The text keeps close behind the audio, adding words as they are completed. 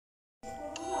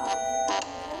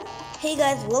Hey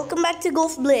guys, welcome back to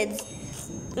Blitz.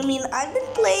 I've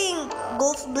been playing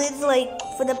Blitz like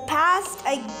for the past,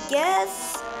 I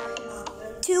guess,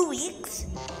 2 weeks.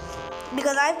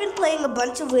 Because I've been playing a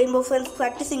bunch of Rainbow Friends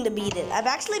practicing to beat it. I've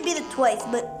actually beat it twice,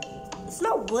 but it's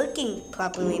not working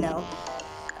properly now.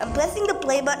 I'm pressing the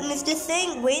play button, it's just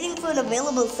saying waiting for an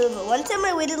available server. One time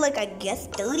I waited like, I guess,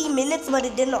 30 minutes, but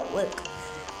it did not work.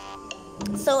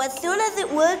 So as soon as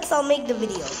it works, I'll make the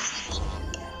video.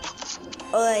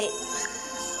 Alright.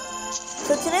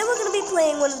 So today we're going to be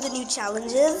playing one of the new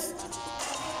challenges.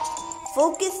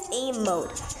 Focus aim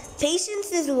mode.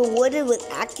 Patience is rewarded with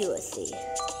accuracy.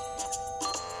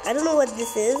 I don't know what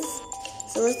this is.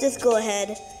 So let's just go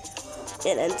ahead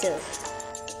and enter.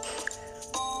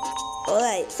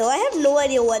 Alright, so I have no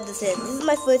idea what this is. This is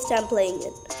my first time playing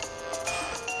it.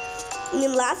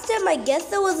 Last time I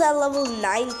guess I was at level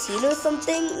 19 or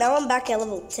something. Now I'm back at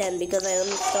level 10 because I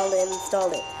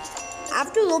uninstalled it.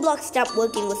 After Roblox stopped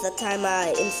working was the time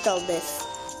I installed this.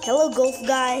 Hello, Ghost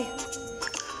Guy.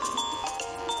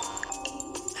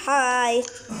 Hi.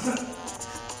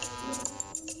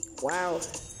 Wow.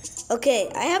 Okay,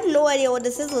 I have no idea what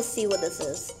this is. Let's see what this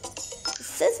is. It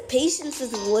says patience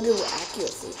is rewarded with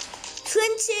accuracy.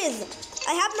 Trenches!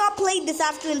 I have not played this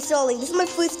after installing. This is my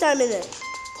first time in it.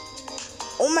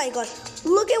 Oh my god.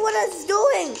 Look at what it's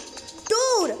doing.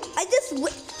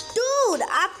 Dude,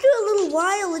 after a little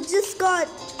while, it just got...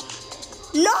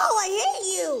 No, I hate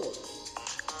you.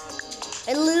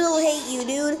 I literally hate you,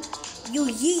 dude. You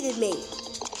yeeted me.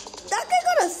 That guy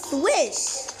got a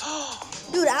swish.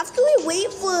 Dude, after we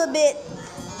wait for a bit,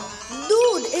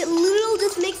 dude, it literally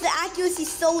just makes the accuracy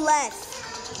so less.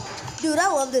 Dude, I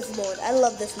love this mode. I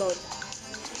love this mode.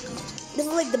 This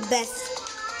is like the best.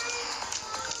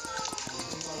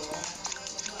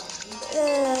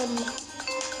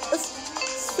 Let's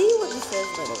see what this is,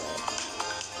 by the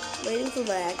way. Waiting for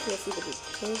my accuracy to be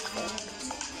perfect.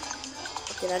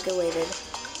 Okay, that guy waited.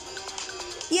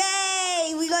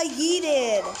 Yay! We got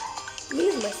yeeted!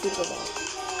 Use my super ball.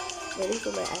 Waiting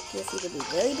for my accuracy to be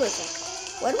very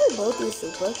perfect. Why do we both use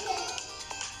super?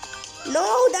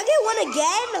 No, that guy won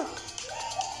again!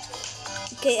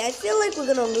 Okay, I feel like we're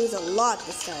gonna lose a lot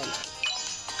this time.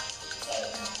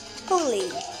 Holy.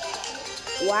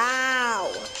 Wow.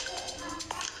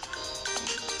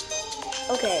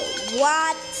 Okay,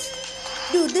 what?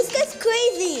 Dude, this guy's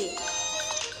crazy.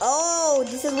 Oh,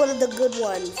 this is one of the good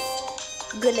ones.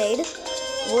 Grenade.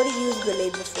 I've already used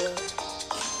grenade before.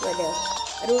 Right there.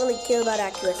 I don't really care about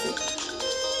accuracy.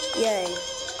 Yay.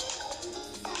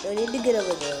 I need to get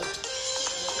over there.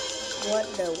 What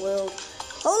the world?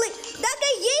 Holy, that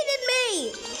guy yeeted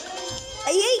me!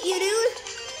 I hate you, dude.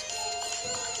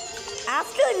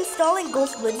 After installing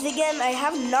Blitz again, I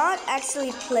have not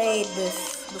actually played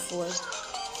this before.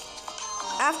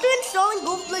 After installing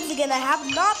Blitz again, I have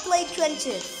not played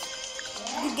Trenches.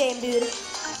 Good game, dude.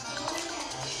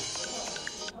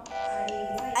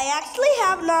 I actually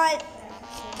have not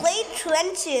played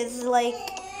Trenches, like,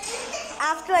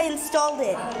 after I installed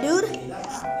it, dude.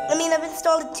 I've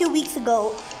installed it 2 weeks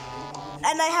ago,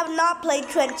 and I have not played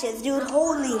Trenches, dude.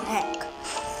 Holy heck.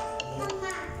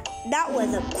 That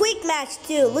was a quick match,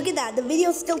 too. Look at that. The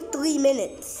video's still 3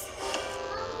 minutes.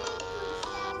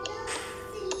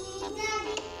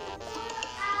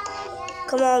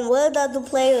 Come on, where are the other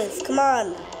players? Come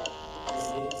on.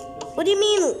 What do you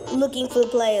mean, looking for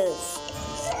players?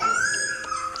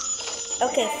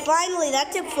 Okay, finally,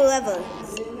 that took forever.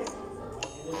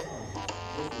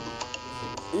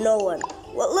 No one.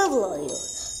 What level are you?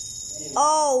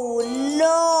 Oh,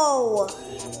 no.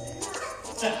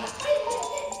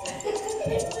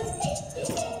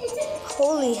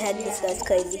 Holy heck, this guy's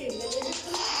crazy.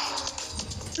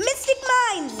 Mystic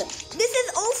Mines! This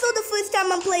is also the first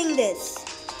time I'm playing this.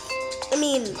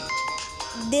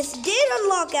 This did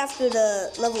unlock after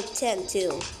the level 10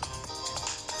 too.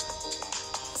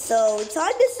 So it's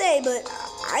hard to say, but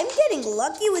I'm getting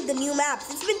lucky with the new maps.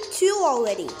 It's been 2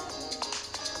 already.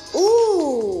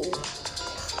 Ooh!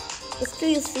 Let's do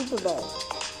your Super Bowl.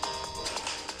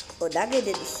 Oh, that guy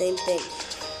did the same thing.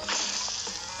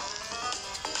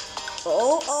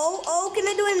 Oh, can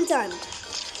I do it in time?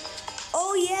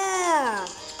 Oh, yeah.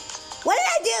 What did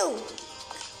I do?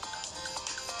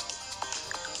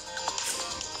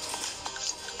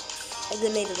 I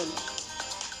grenaded him.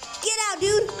 Get out,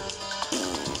 dude.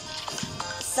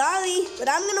 Sorry, but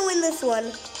I'm going to win this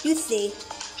one. You see.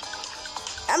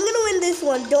 I'm going to win this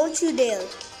one. Don't you dare.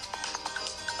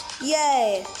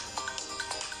 Yay.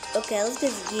 Okay, let's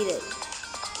just get it.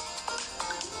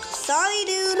 Sorry,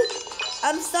 dude.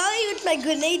 I'm sorry with my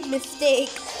grenade mistake.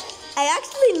 I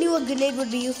actually knew a grenade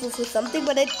would be useful for something,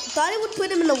 but I thought it would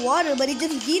put him in the water, but it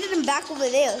just yeeted him back over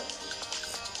there.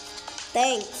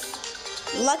 Thanks.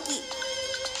 Lucky.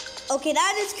 Okay,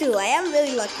 that is true. I am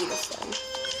really lucky this time.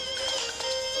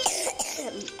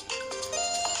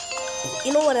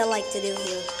 You know what I like to do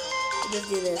here? Just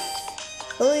do this.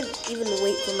 Don't even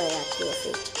wait for my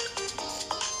accuracy.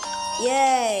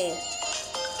 Yay.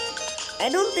 I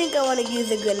don't think I want to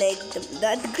use a grenade.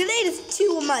 The grenade is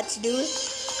too much, dude.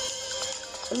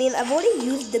 I mean, I've already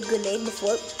used the grenade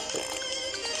before.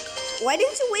 Why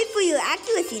didn't you wait for your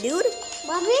accuracy, dude?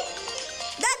 Mommy?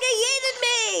 That guy hated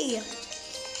me!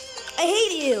 I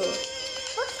hate you.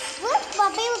 Look,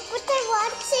 Mommy, look what they're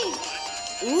watching.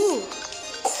 Ooh.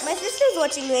 My sister's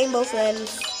watching Rainbow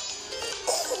Friends.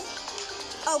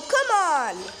 Oh, come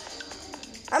on.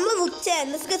 I'm level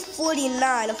 10. This guy's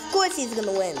 49. Of course he's going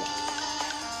to win.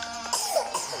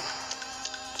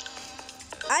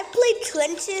 I played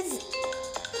Trenches.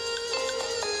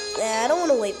 Nah, I don't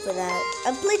want to wait for that.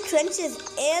 I've played Trenches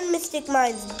and Mystic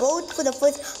Mines both for the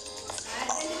first...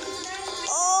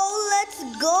 Oh, let's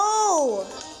go.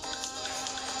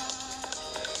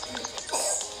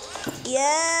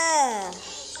 Yeah.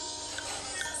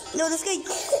 No, this guy...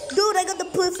 Dude, I got the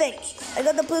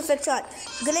perfect shot.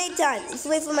 Grenade time. Let's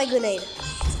wait for my grenade.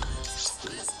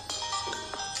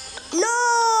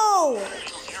 No!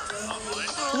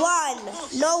 One.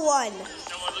 No one.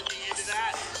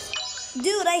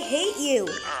 Dude, I hate you.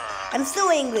 I'm so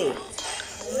angry.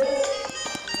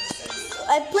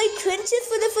 I played Trenches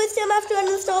for the first time after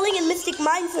uninstalling and Mystic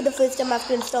Mine for the first time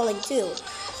after installing too.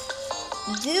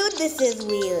 Dude, this is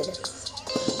weird.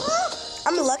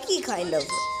 I'm lucky, kind of.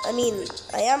 I mean,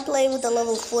 I am playing with a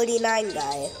level 49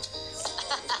 guy.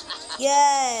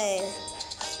 Yay!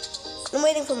 I'm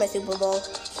waiting for my Super Bowl.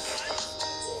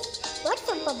 What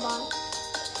Super Bowl?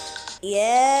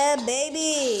 Yeah,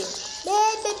 baby! Is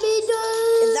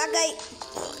that guy...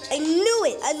 I knew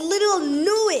it! I literally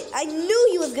knew it! I knew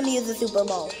he was gonna use the Super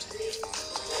Bowl.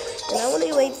 And I want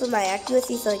to wait for my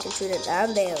accuracy so I can shoot it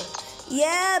down there.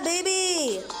 Yeah,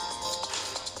 baby!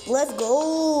 Let's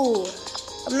go!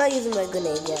 I'm not using my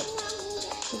grenade yet.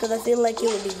 Because I feel like it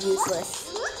would be useless.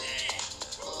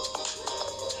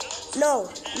 No,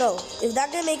 no. If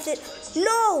that guy makes it...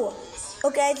 No!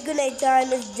 Okay, it's grenade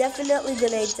time. It's definitely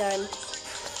grenade time.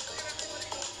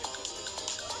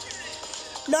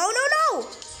 No, no, no!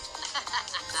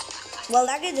 Well,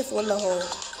 that guy just won the hole.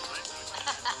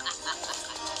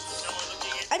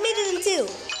 I made it in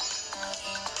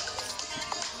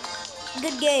 2.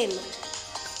 Good game.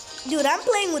 Dude, I'm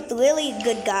playing with really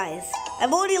good guys.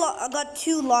 I've already got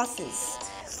 2 losses.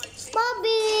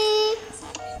 Bobby!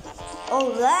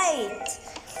 Alright.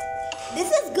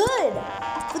 This is good.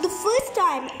 For the first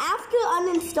time, after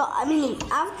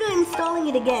installing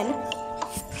it again,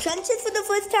 Trenches for the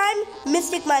first time,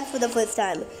 Mystic Mines for the first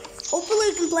time. Hopefully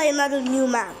we can play another new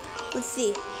map. Let's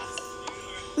see.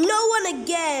 No one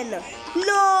again.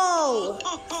 No.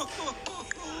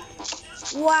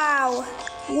 Wow.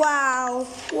 Wow.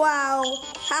 Wow.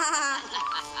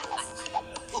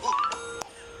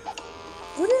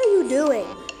 What are you doing?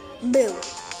 Boo.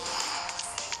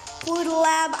 Portal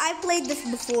Lab. I played this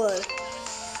before.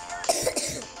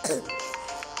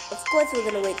 Of course we're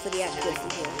gonna wait for the accuracy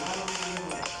here.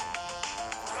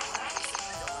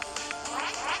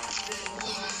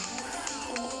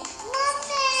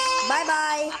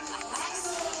 Bye-bye.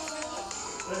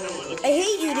 I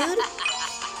hate you, dude.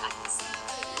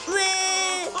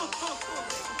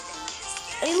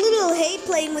 I literally hate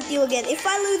playing with you again. If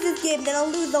I lose this game, then I'll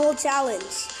lose the whole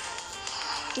challenge.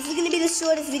 This is going to be the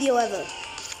shortest video ever.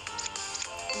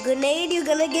 Grenade, you're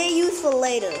going to get useful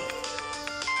later.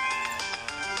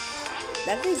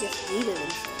 That guy just needed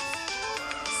himself.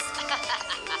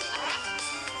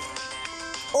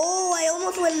 Oh, I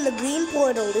almost went in the green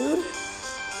portal, dude.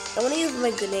 I want to use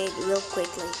my grenade real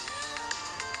quickly.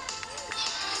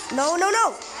 No, no,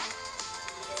 no.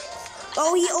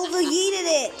 Oh, he overheated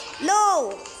it.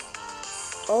 No.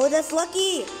 Oh, that's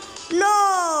lucky.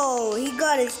 No, he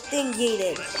got his thing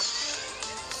yeeted.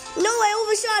 No, I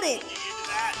overshot it.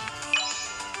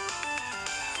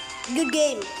 Good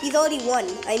game. He's already won.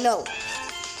 I know.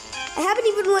 I haven't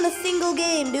even won a single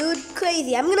game, dude.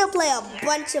 Crazy. I'm going to play a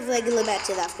bunch of regular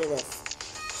matches after this.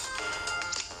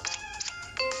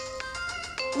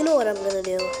 You know what I'm going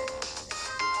to do.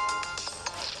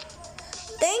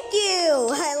 Thank you.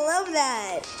 I love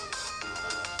that.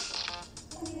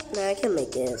 No, I can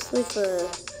make it. Let's wait for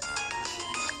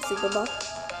Super Bowl.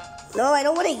 No, I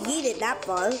don't want to yeet it that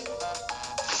far.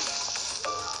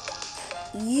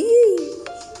 Yee.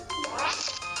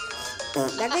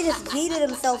 That guy just yeeted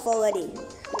himself already.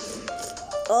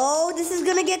 Oh, this is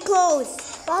gonna get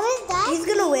close. What is that? He's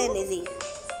gonna win, is he?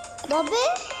 Bobby?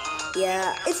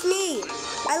 Yeah, it's me.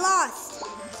 I lost.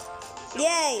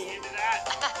 Yay.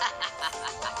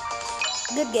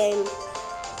 Good game.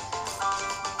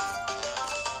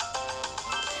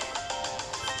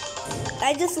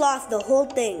 I just lost the whole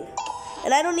thing.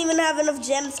 And I don't even have enough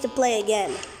gems to play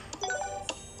again.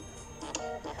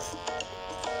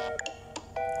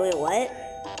 Wait, what?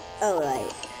 Oh, right.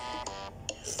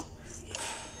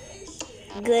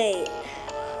 Great.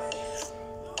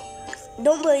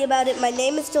 Don't worry about it. My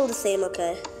name is still the same,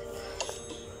 okay?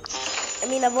 I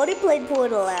mean, I've already played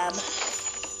Portal Lab.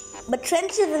 But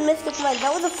Trenches and Mystic Mine,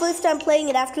 that was the first time playing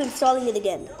it after installing it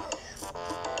again.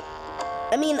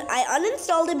 I mean, I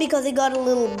uninstalled it because it got a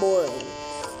little boring.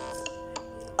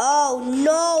 Oh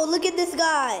no, look at this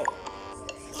guy.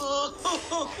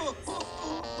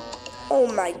 Oh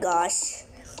my gosh.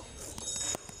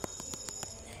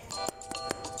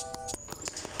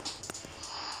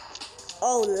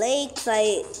 Oh,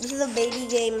 Lakeside. This is a baby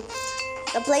game.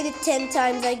 I played it 10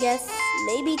 times, I guess.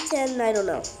 Maybe 10, I don't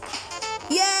know.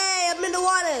 Yay, I'm in the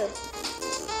water.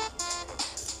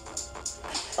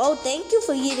 Oh, thank you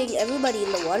for eating everybody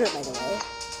in the water, by the way.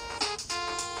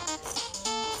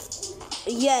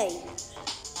 Yay.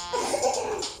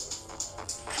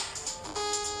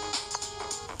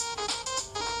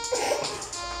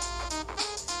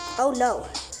 Oh no.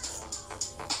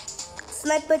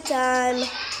 Sniper time.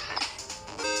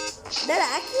 That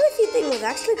accuracy thing was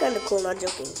actually kind of cool, not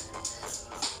joking.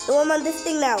 So I'm on this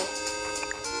thing now.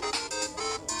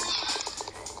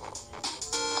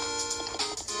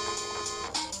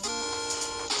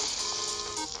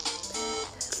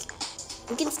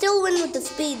 You can still win with the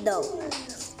speed though.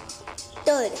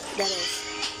 Third, that is.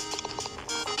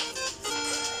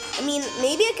 I mean,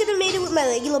 maybe I could have made it with my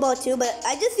regular ball too, but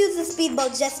I just used the speed ball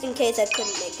just in case I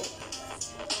couldn't make it.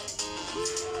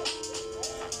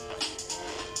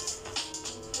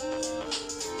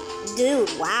 Dude,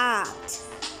 what?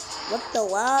 What the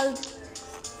world?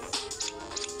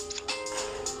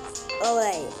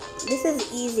 Alright, this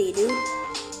is easy, dude.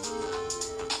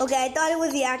 Okay, I thought it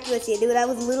was the accuracy, dude. I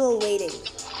was literally waiting.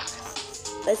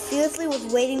 I seriously was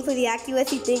waiting for the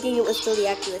accuracy, thinking it was still the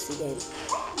accuracy game.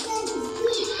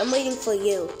 I'm waiting for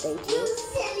you, thank you.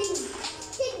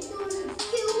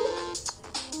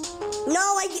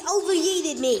 No, I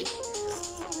overyeeted me.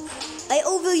 I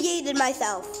overyeeted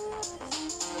myself.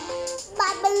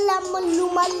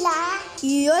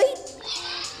 Yoy.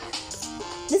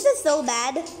 This is so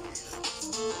bad.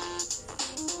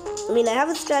 I mean, I have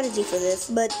a strategy for this,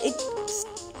 but it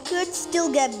could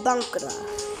still get bunker.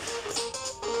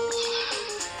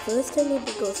 First, I need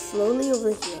to go slowly over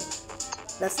here.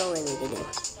 That's all I need to do.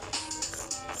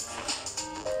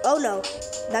 Oh no,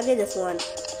 that guy just won.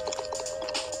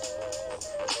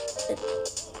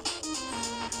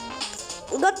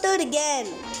 We got third again.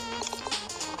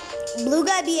 Blue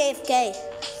guy be AFK.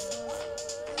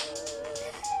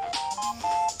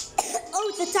 Oh,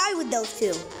 it's a tie with those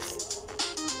two.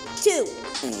 Two.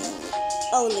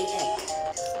 Holy heck.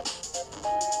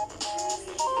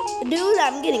 Dude,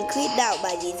 I'm getting creeped out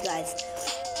by these guys.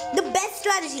 The best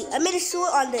strategy. I made a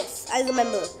short on this. I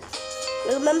remember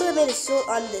I made a short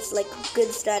on this, like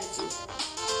good strategy.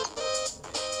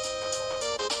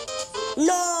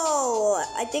 No!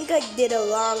 I think I did a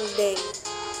wrong thing.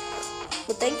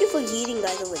 But thank you for eating,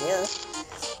 guys, over there.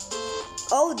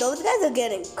 Oh, those guys are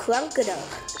getting crunked up.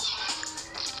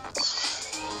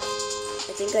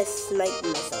 I think I sniped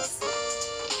myself.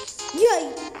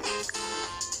 Yay!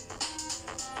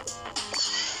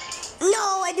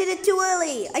 No, I did it too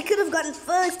early. I could have gotten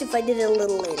first if I did it a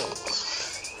little later.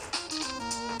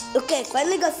 Okay,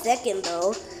 finally got second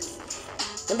though.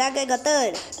 And that guy got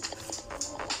third.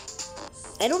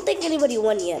 I don't think anybody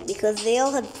won yet because they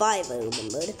all had 5, I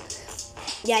remembered.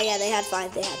 Yeah, they had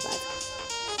 5.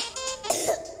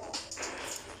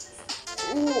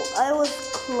 Ooh, I was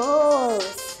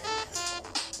close.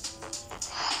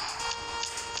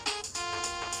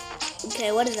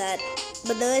 Okay, what is that?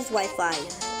 But there is Wi-Fi.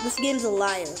 This game's a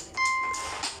liar.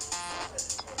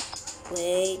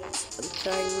 Wait, I'm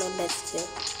trying my best here.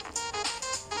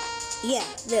 Yeah,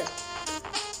 there.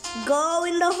 Go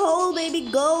in the hole, baby,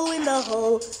 go in the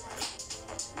hole.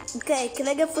 Okay, can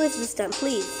I get first this time,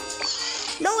 please?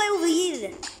 No, I overheated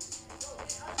it.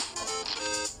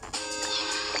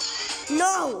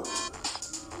 No!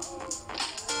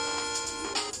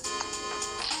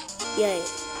 Yay.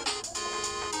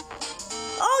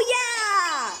 Oh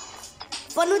yeah!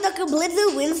 Fun with the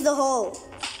Blitzer wins the hole.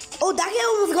 Oh, that guy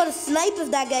almost got a snipe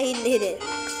if that guy didn't hit it.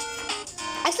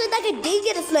 Actually, that guy did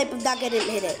get a snipe if that guy didn't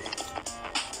hit it.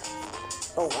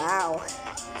 Oh wow.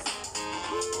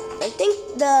 I think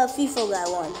the FIFA guy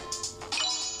won.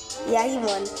 Yeah, he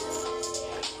won.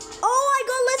 Oh, I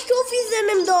got less trophies than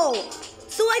him though.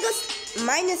 So I got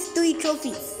 -3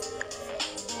 trophies.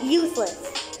 Useless.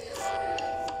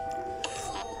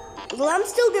 Well, I'm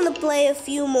still gonna play a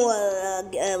few more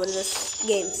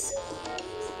games.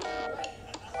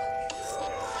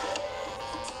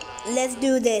 Let's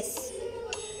do this.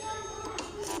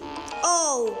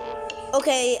 Oh,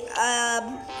 okay.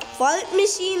 Fart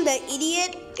Machine, the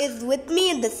idiot, is with me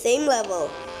in the same level.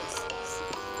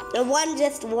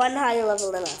 Just one higher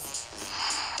level than us.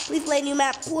 Please play new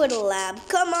map, Portal Lab.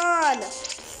 Come on!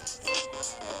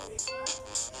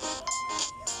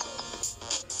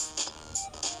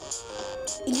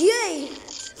 Yay!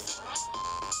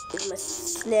 Here's my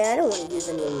snare. I don't want to use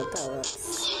any of my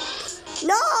power-ups.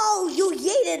 No! You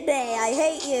yeeted me! I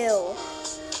hate you!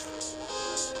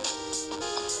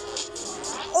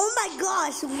 Oh my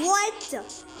gosh! What?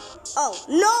 Oh,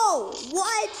 no!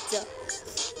 What?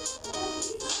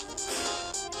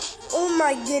 Oh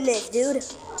my goodness, dude.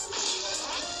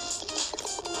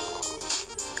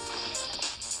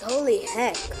 Holy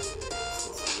heck.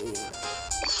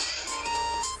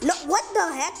 No, what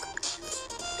the heck?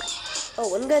 Oh,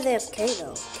 one guy's AFK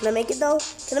though. Can I make it though?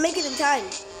 Can I make it in time?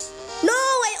 No,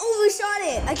 I overshot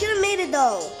it. I could have made it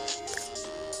though.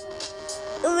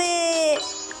 Wait.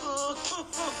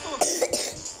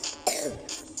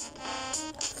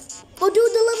 Oh,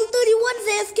 dude, the level 31's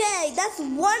AFK. That's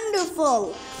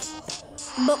wonderful.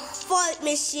 But Fart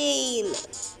Machine.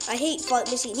 I hate Fart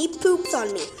Machine. He poops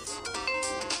on me.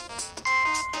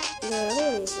 No, I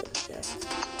don't use it.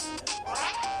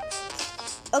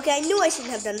 Okay, I knew I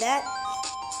shouldn't have done that.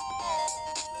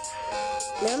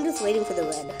 Now I'm just waiting for the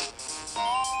red.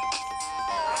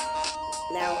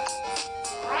 Now.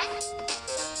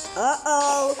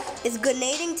 Uh-oh. It's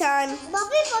grenading time.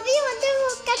 Bobby, want to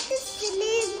look at the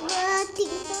silly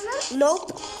thing?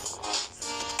 Nope.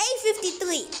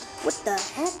 A53. What the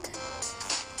heck?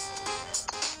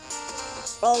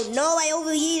 Oh no, I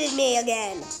overheated me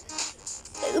again.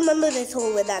 I remember this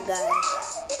hole with that guy.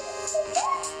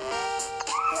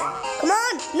 Come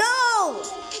on! No!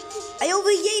 I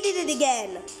overheated it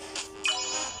again.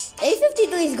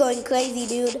 A53 is going crazy,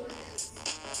 dude.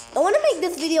 I want to make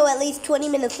this video at least 20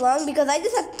 minutes long because I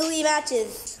just had 3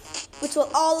 matches, which were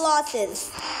all losses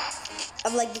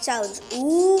of like the challenge.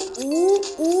 Ooh, ooh,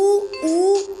 ooh,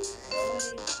 ooh.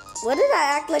 What did I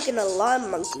act like an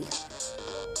alarm monkey?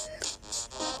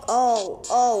 Oh,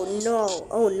 oh no,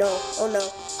 oh no, oh no.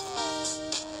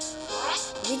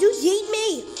 Did you yeet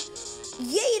me?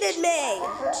 Yeeted me!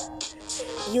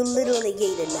 You literally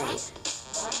yeeted me.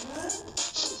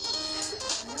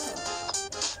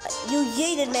 You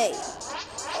yeeted me.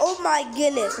 Oh my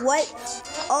goodness, what?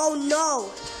 Oh no.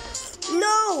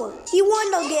 No! He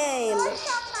won the game!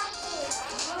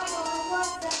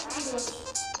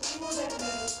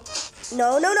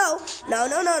 No, no, no. No,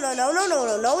 no, no, no, no, no, no,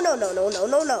 no, no, no, no, no,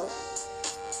 no, no.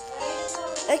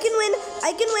 I can win.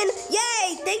 I can win.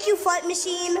 Yay! Thank you, Fart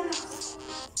Machine.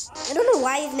 I don't know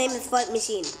why his name is Fart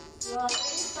Machine.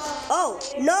 Oh,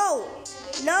 no.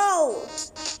 No.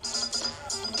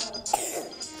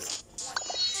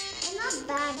 Not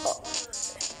bad.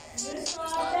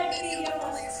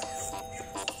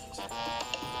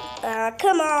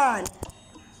 Come on.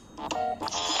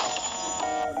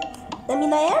 I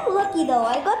mean, I am lucky though.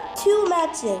 I got 2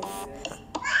 matches.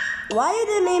 Why are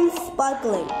the names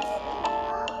sparkling?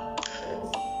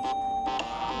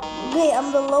 Wait,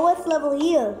 I'm the lowest level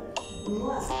here.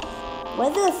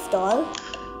 Where's there a star?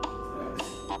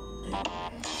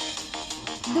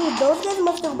 Dude, those guys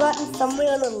must have gotten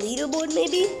somewhere on the leaderboard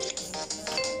maybe?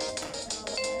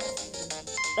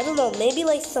 I don't know, maybe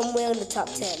like somewhere in the top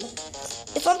 10.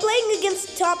 If I'm playing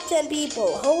against top 10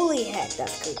 people, holy heck,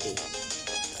 that's creepy.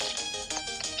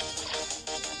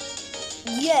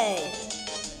 Yay.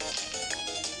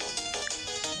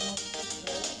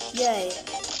 Yay.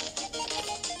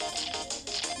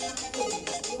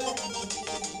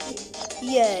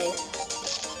 Yay.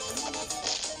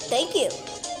 Thank you.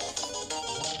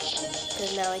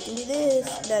 Because now I can do this.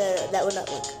 No, no, no, that would not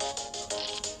work.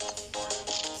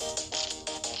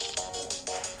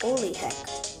 Holy heck.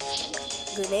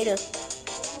 Grenade.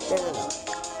 No, no, no.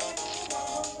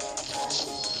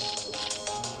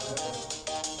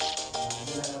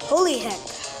 Holy heck.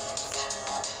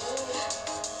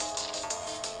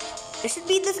 I should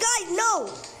beat this guy. No.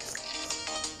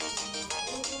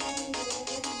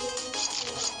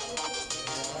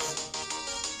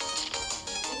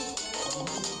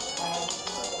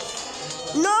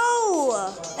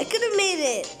 No. I could have made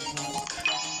it.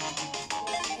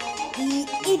 You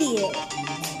idiot.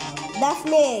 That's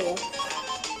me.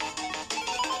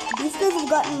 These guys have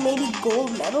gotten maybe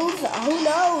gold medals. Who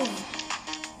knows?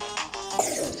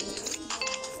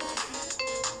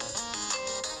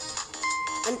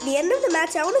 At the end of the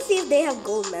match, I want to see if they have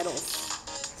gold medals.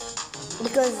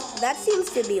 Because that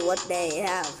seems to be what they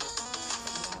have.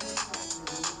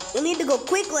 We need to go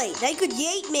quickly. They could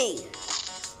yeet me.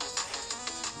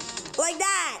 Like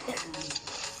that.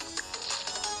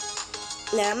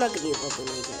 Nah, I'm not going to use open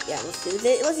like that. Yeah, let's use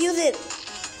it. Let's use it.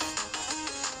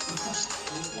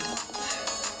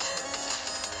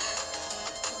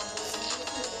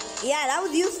 Yeah, that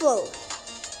was useful.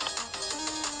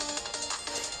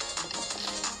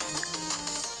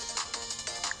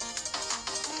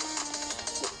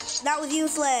 That was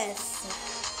useless.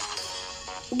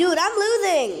 Dude, I'm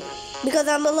losing. Because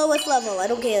I'm the lowest level. I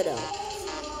don't care though.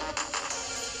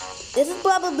 This is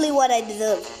probably what I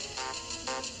deserve.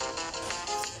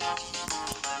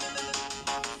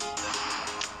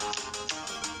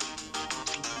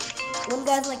 One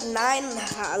guy's like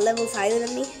 9 levels higher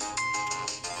than me.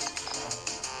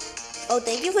 Oh,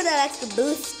 thank you for that extra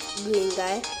boost, green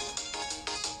guy.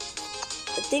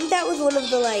 I think that was one of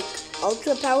the like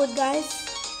ultra-powered guys.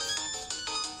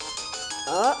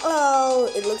 Uh-oh,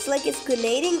 it looks like it's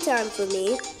grenading time for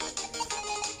me.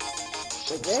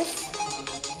 Like this.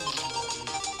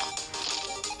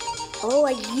 Oh,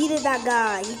 I yeeted that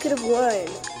guy. He could have won.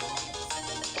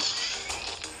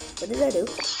 What did I do?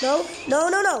 No, no,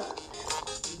 no, no.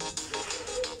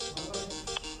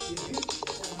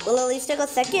 Well, at least I got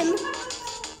second.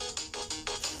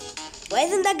 Why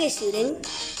isn't that guy shooting?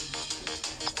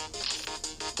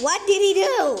 What did he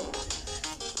do?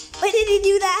 Why did he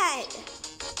do that?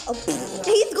 Oh,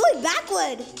 he's going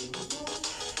backward.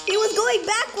 He was going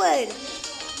backward.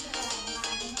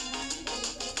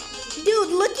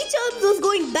 Dude, Lucky Charms was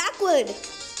going backward.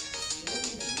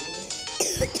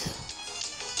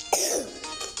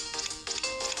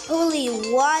 Holy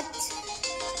what?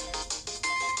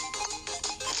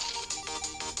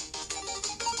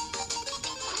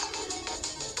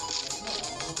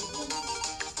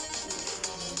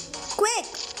 Quick!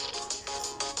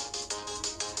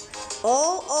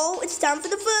 Oh, it's time for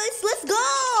the first. Let's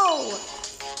go!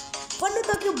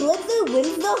 Thundertucker Blitzer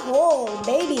wins the hole,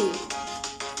 baby.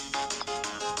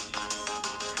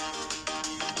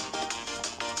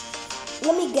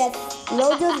 Let me guess.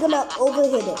 Rojo's gonna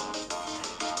overhit it.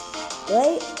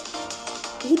 Right?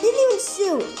 He didn't even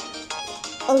shoot.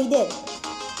 Oh, he did.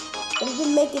 But he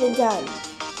didn't make it in time.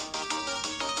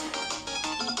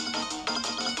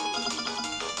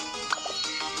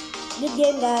 Good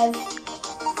game, guys.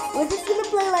 We're just gonna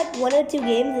play like 1 or 2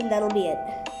 games and that'll be it.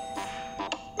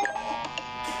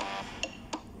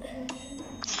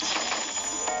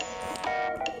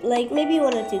 Like maybe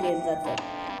 1 or 2 games, that's it.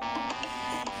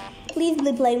 Please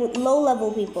be playing with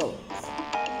low-level people.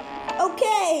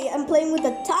 Okay, I'm playing with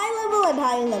a tie level and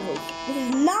higher levels. This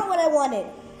is not what I wanted.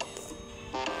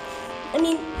 I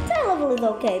mean, tie level is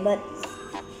okay, but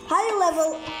higher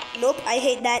level, nope, I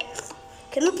hate that.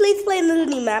 Can we please play another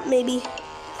new map, maybe?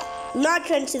 Not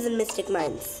Trenches and Mystic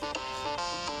Mines.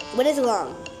 What is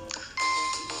wrong?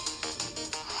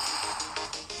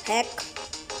 Heck,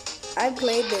 I've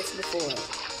played this before.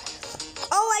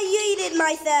 Oh, I yeeted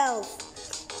myself.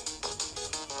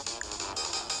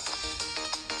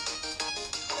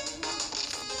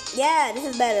 Yeah, this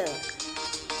is better.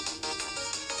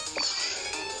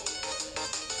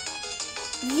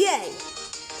 Yay!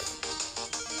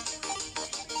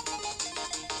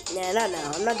 Nah, not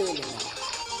now. I'm not doing it now.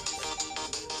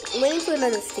 I'm waiting for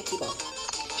another sticky ball.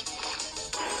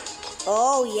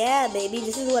 Oh yeah, baby.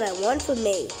 This is what I want for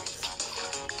me.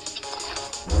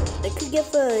 I could get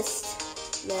first.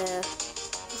 Nah.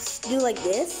 Let's do like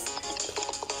this.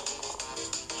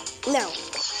 No.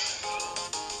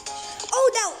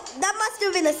 Oh no! That must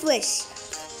have been a swish.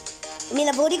 I mean,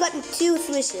 I've already gotten 2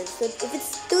 swishes. So if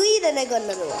it's 3, then I got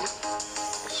another one.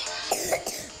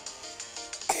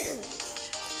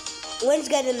 Orange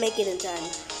guy didn't make it in time.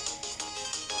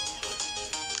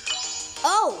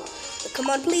 Oh! Come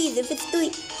on, please. If it's 3.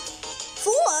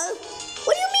 4?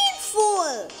 What do you mean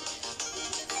 4?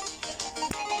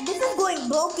 This is going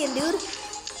broken, dude.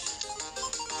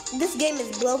 This game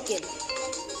is broken.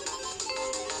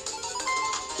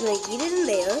 Like, you didn't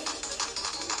there.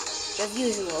 As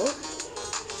usual.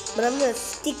 But I'm gonna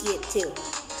sticky it too.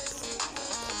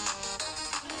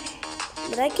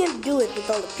 But I can't do it with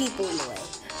all the people in the way.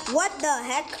 What the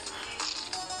heck?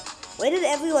 Why did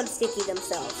everyone sticky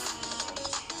themselves?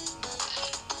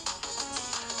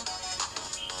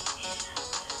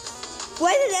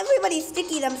 Why did everybody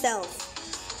sticky themselves?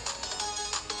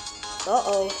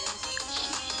 Uh-oh.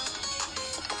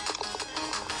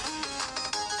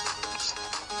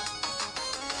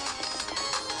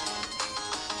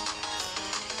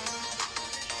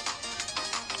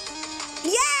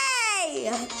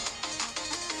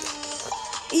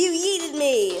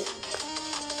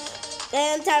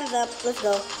 And time's up. Let's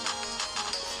go.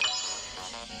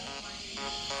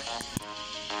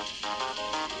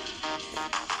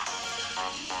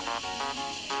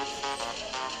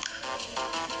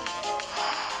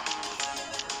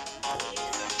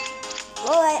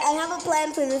 Alright, I have a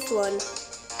plan for this one.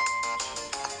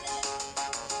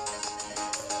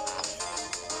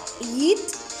 Yeet.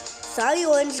 Sorry,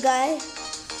 orange guy.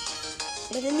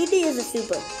 But I need to use a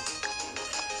super.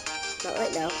 Not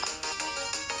right now.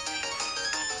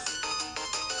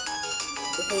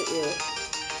 I hate you.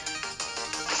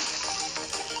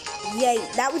 Yay,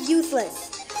 that was useless.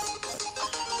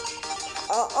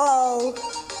 Uh-oh.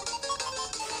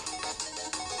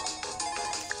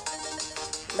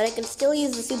 But I can still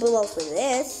use the super ball for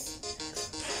this.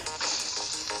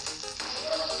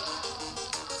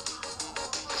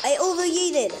 I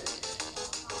overheated.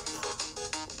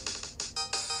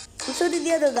 And so did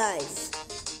the other guys.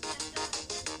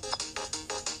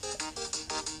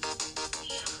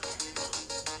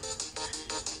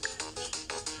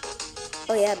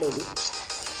 Oh yeah, baby.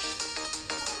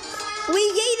 We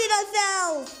yeeted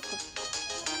ourselves!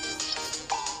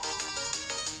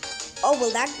 Oh,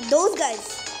 well those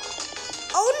guys.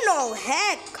 Oh no,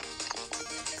 heck.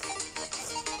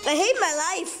 I hate my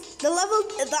life. The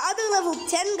other level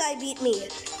 10 guy beat me.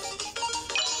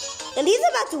 And he's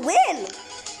about to win.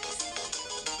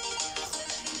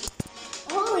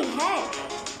 Holy heck.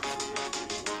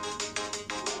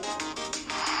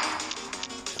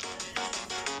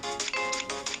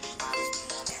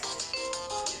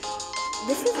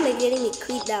 This is getting me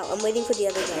creeped out. I'm waiting for the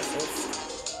other guy first.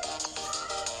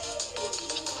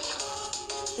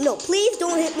 No, please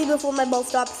don't hit me before my ball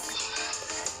stops.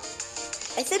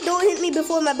 I said don't hit me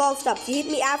before my ball stops. You hit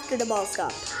me after the ball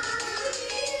stopped.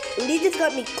 And you just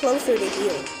got me closer to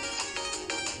you.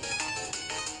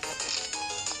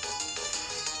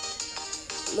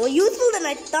 More useful than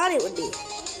I thought it would be.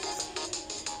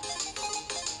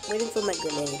 Waiting for my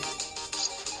grenade.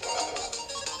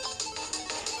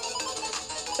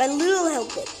 A little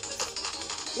help it.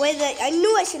 Wait, I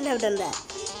knew I shouldn't have done that.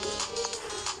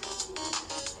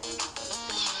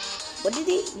 What did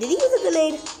he use a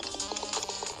grenade?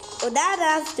 Oh, that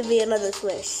has to be another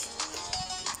swish.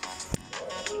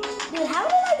 Dude, how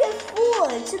did I get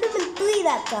 4? It should have been 3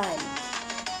 that time.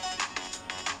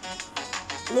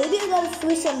 Maybe I got a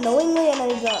swish unknowingly and I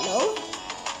did not know.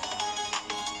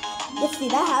 Let's see,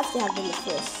 that has to have been a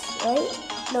swish, right?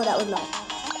 No, that was not.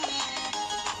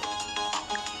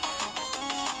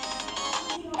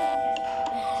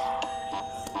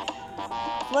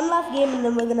 One last game and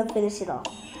then we're gonna finish it off.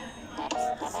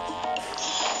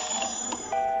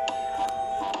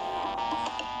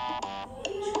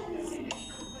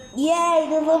 Yay,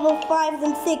 there's level 5s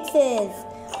and 6s.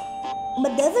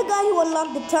 But there's a guy who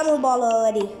unlocked the tunnel ball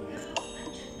already.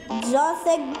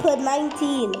 Joseg put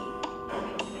 19.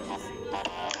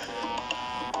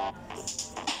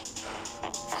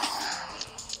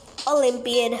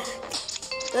 Olympiad.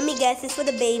 Let me guess, it's for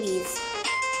the babies.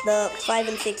 The 5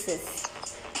 and 6s.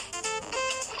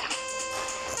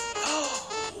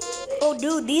 Oh,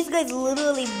 dude, these guys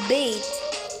literally bait.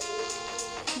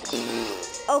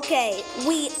 Okay,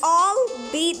 we all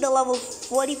beat the level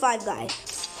 45 guy.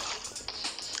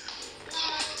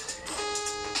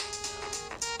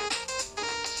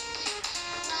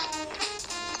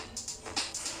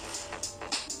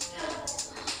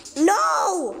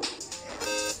 No!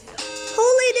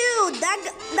 Holy dude,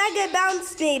 that guy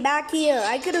bounced me back here.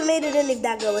 I could have made it in if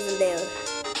that guy wasn't there.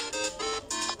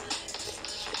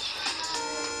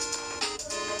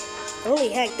 Holy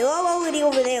heck, they're all already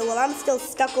over there while I'm still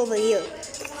stuck over here.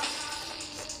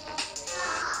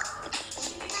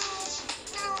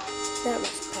 That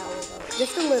much power though,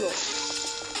 just a little.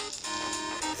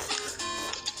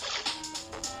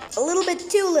 A little bit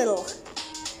too little.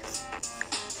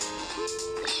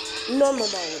 Normal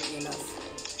ball would be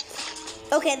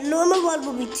enough. Okay, the normal one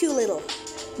would be too little.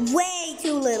 Way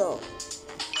too little.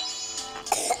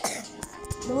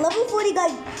 The level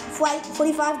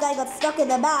 45 guy got stuck in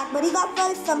the back, but he got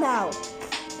first somehow.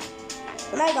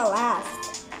 And I got last.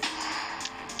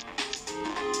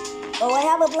 Oh, I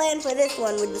have a plan for this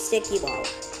one with the sticky ball.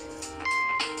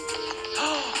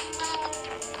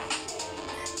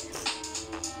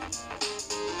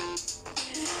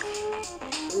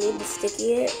 I need to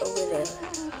sticky it over there.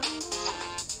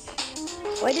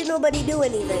 Why did nobody do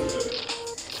anything?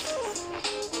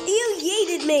 You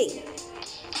yeeted me.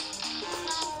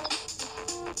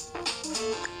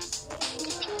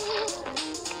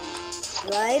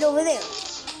 Right over there.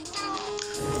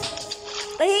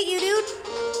 I hate you, dude.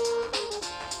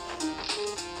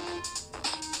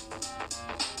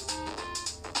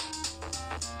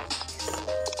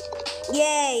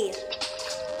 Yay!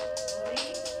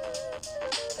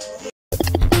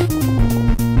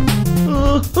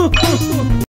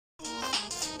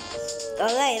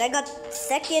 Alright, I got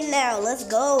second now. Let's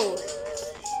go.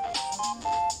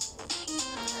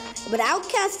 But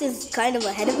Outcast is kind of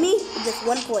ahead of me, just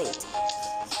 1 point.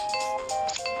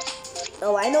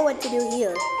 Oh, I know what to do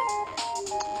here.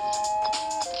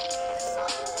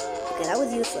 Okay, that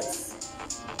was useless.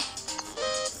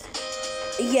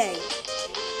 Yay.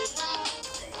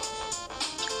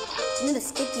 I need a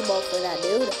sticky ball for that,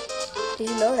 dude. Did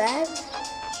you know that?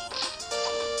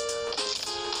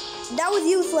 That was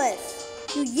useless.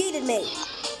 You yeeted me.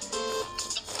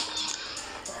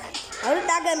 How did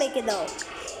that guy make it though?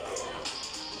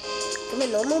 Can my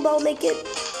normal ball make it?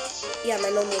 Yeah, my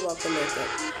normal ball can make it.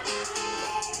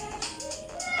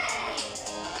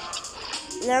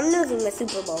 Now I'm losing my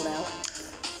Super Bowl now.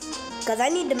 Because I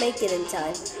need to make it in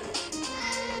time.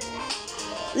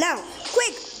 Now,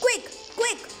 quick, quick,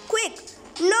 quick, quick.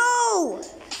 No!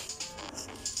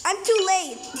 I'm too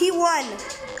late. He won.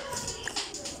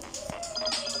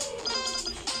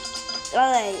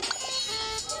 Alright.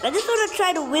 I just want to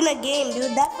try to win a game,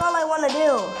 dude. That's all I want to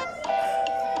do.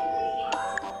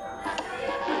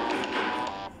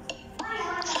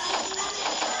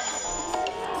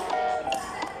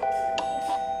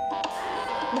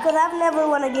 Because I've never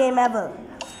won a game ever.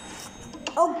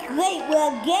 Oh great,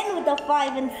 we're again with a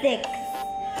 5 and 6.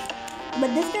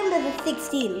 But this time there's a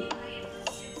 16.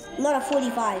 Not a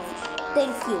 45.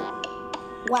 Thank you.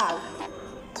 Wow.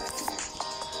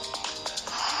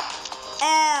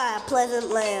 Ah,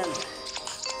 Pleasant Land.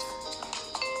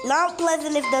 Not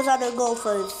pleasant if there's other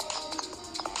golfers.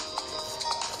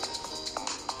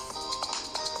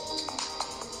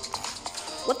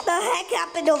 What the heck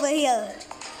happened over here?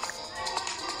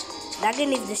 That guy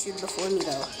needs to shoot before me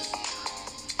though.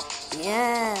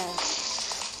 Yeah.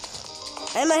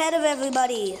 I'm ahead of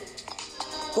everybody.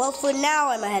 Well, for now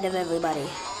I'm ahead of everybody.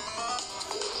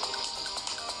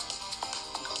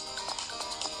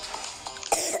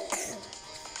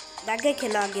 That guy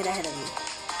cannot get ahead of me.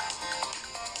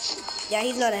 Yeah,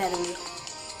 he's not ahead of me.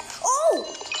 Oh!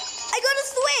 I got a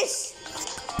swish!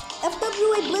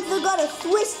 FWA Blitzer got a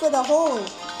swish for the hole.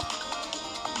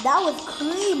 That was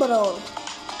criminal.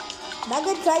 That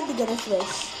guy tried to get a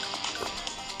swish.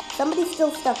 Somebody's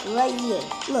still stuck right here.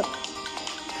 Look.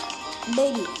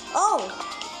 Baby. Oh!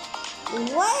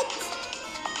 What?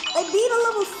 I beat a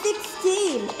level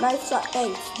 16. Nice shot,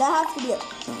 thanks. That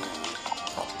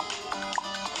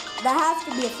has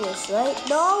to be a swish, right?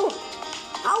 No!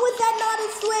 How is that not a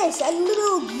swish? I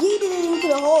literally yeeted it into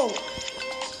the hole.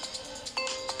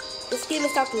 This game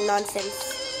is talking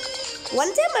nonsense. One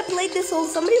time I played this hole,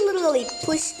 somebody literally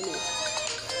pushed me.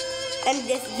 And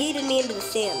just yeeted me into the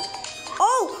sand.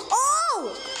 Oh!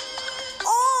 Oh!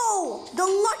 Oh! The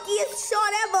luckiest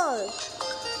shot ever!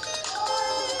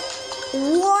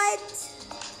 What?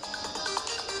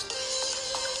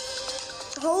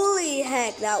 Holy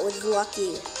heck, that was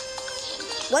lucky.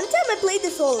 One time I played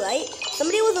this hole, right?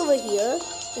 Somebody was over here.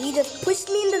 And he just pushed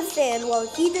me into the sand while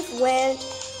he just went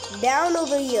down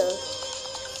over here.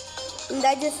 And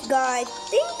I just got, I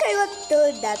think I got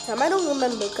third that time. I don't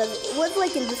remember because it was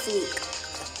like in this week.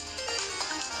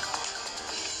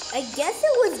 I guess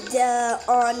it was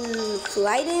on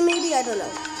Friday maybe, I don't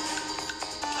know.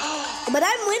 But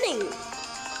I'm winning.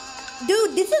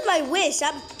 Dude, this is my wish.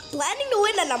 I'm planning to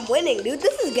win and I'm winning, dude.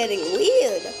 This is getting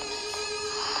weird.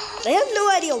 I have no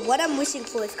idea what I'm wishing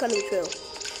for is coming true.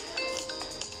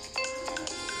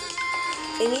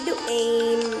 I need to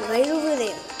aim right over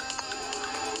there.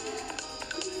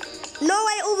 No,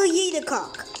 I overyeeted a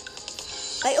cock.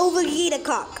 I overyeeted a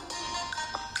cock.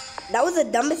 That was the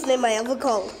dumbest name I ever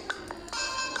called.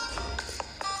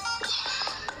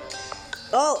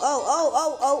 Oh.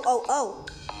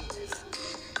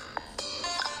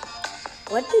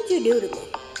 What did you do to me?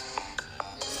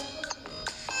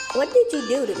 What did you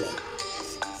do to me?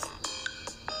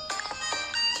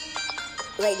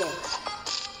 Right there.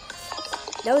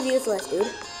 That was useless,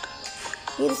 dude.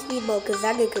 Need a speedball because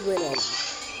that guy could win right now.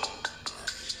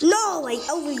 No, I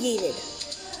overyeeted.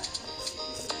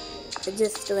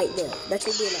 Just right there. That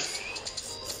should be enough.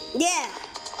 Yeah.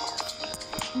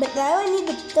 But now I need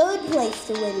the third place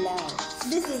to win now.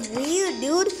 This is weird,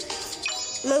 dude.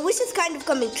 My wish is kind of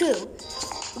coming true.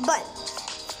 But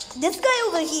this guy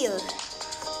over here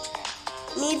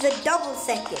needs a double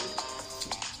second.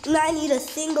 And I need a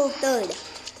single third.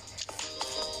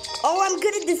 Oh, I'm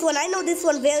good at this one. I know this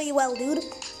one very well, dude.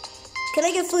 Can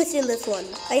I get first in this one?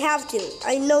 I have to.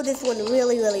 I know this one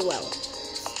really, really well.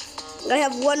 I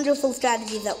have wonderful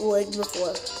strategies that worked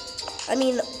before. I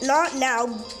mean, not now,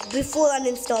 before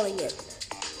uninstalling it.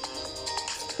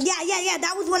 Yeah,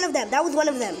 that was one of them.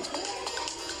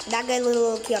 That guy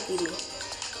little Kyopi me.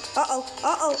 Uh-oh.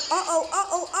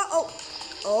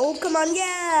 Oh, come on,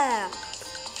 yeah.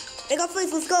 I got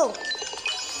first, let's go.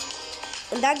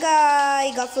 And that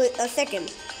guy got a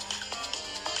second.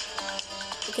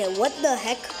 Okay, what the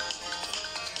heck?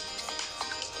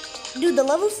 Dude, the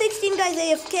level 16 guy's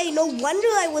AFK. No wonder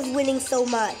I was winning so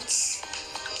much.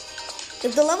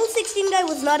 If the level 16 guy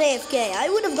was not AFK, I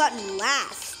would have gotten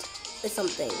last or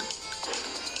something.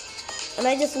 And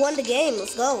I just won the game.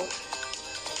 Let's go.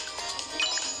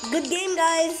 Good game,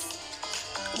 guys.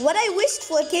 What I wished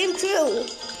for came true.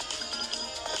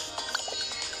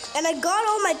 And I got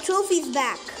all my trophies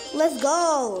back. Let's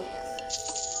go.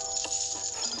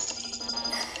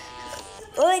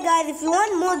 Alright guys, if you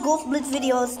want more Golf Blitz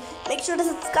videos, make sure to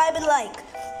subscribe and like.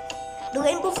 The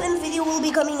Rainbow Friends video will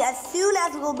be coming as soon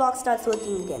as Roblox starts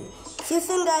working again. See you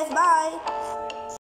soon guys, bye.